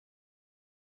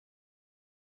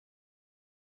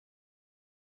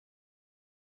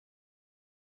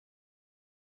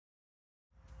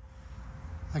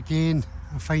Again,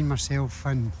 I find myself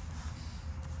in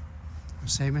a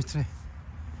cemetery.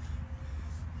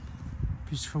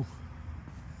 Peaceful,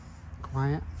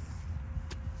 quiet.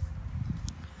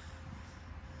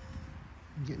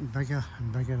 Getting bigger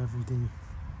and bigger every day.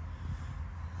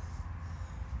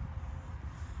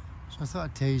 So I thought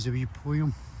I'd tell you a wee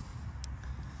poem.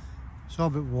 It's all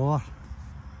about war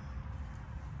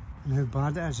and how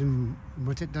bad it is and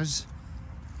what it does.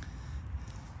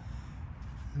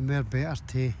 And we're better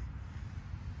to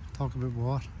talk about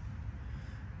war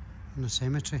in a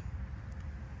cemetery.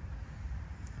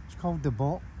 It's called The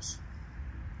Box.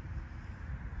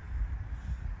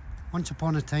 Once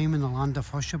upon a time in the land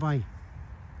of Hushabye,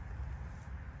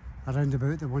 around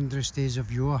about the wondrous days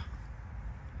of yore,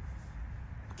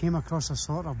 I came across a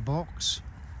sort of box,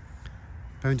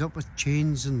 bound up with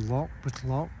chains and locked with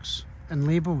locks, and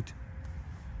labelled,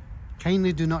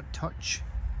 "Kindly do not touch,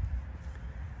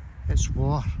 it's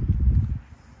war."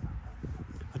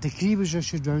 A decree was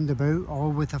issued round about,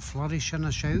 all with a flourish and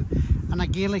a shout, and a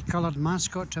gaily coloured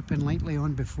mascot tripping lightly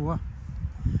on before.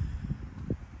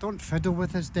 Don't fiddle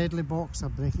with this deadly box, or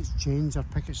break its chains, or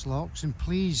pick its locks, and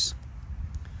please,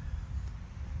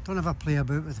 don't ever play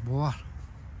about with war.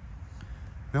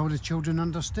 Well, the children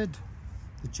understood.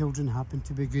 The children happened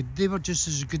to be good. They were just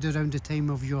as good around the time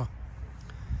of yore.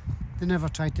 They never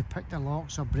tried to pick the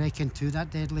locks or break into that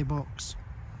deadly box,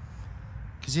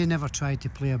 because they never tried to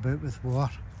play about with war.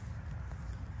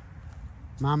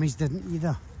 Mammies didn't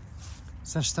either.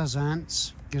 Sisters,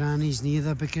 aunts, grannies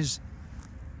neither, because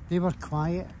they were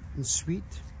quiet and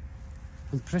sweet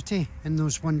and pretty in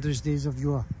those wondrous days of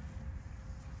yore.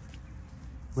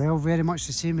 Well, very much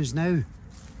the same as now.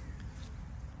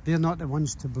 They're not the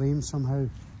ones to blame somehow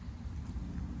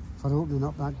for opening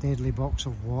up that deadly box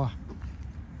of war.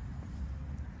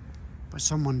 But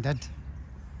someone did.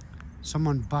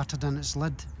 Someone battered in its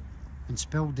lid and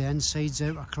spilled the insides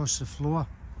out across the floor.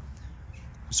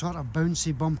 A sort of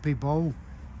bouncy, bumpy ball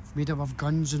made up of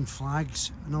guns and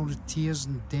flags and all the tears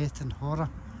and death and horror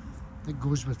that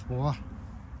goes with war.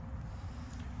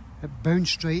 It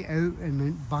bounced right out and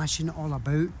went bashing it all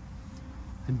about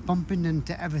and bumping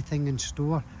into everything in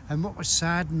store. And what was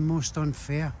sad and most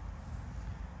unfair,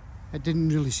 it didn't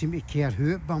really seem to care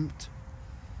who it bumped,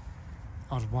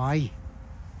 or why,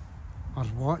 or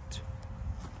what,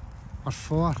 or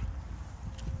for.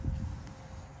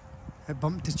 It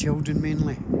bumped the children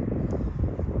mainly,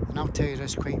 and I'll tell you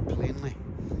this quite plainly,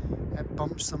 it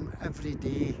bumps them every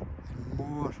day and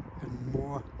more and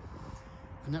more.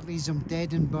 And it leaves them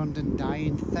dead and burned and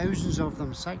dying, thousands of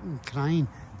them sick and crying,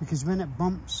 because when it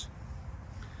bumps,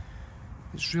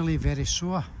 it's really very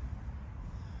sore.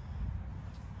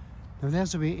 Now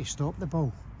there's a way to stop the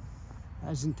ball.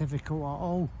 It isn't difficult at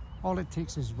all. All it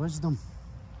takes is wisdom.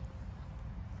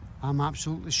 I'm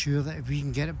absolutely sure that if we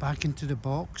can get it back into the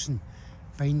box and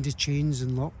bind the chains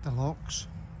and lock the locks.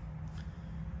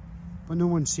 But no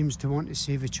one seems to want to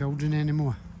save the children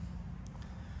anymore.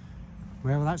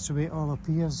 Well, that's the way it all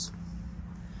appears,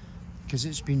 because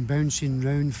it's been bouncing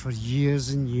round for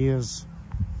years and years.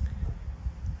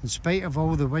 In spite of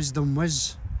all the wisdom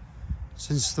whiz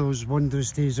since those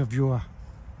wondrous days of yore.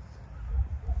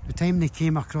 The time they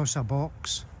came across a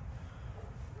box,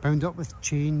 bound up with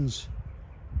chains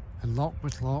and locked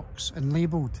with locks and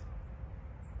labelled,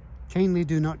 "Kindly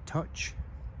do not touch,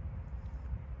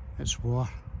 it's war."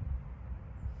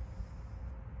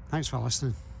 Thanks for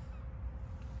listening.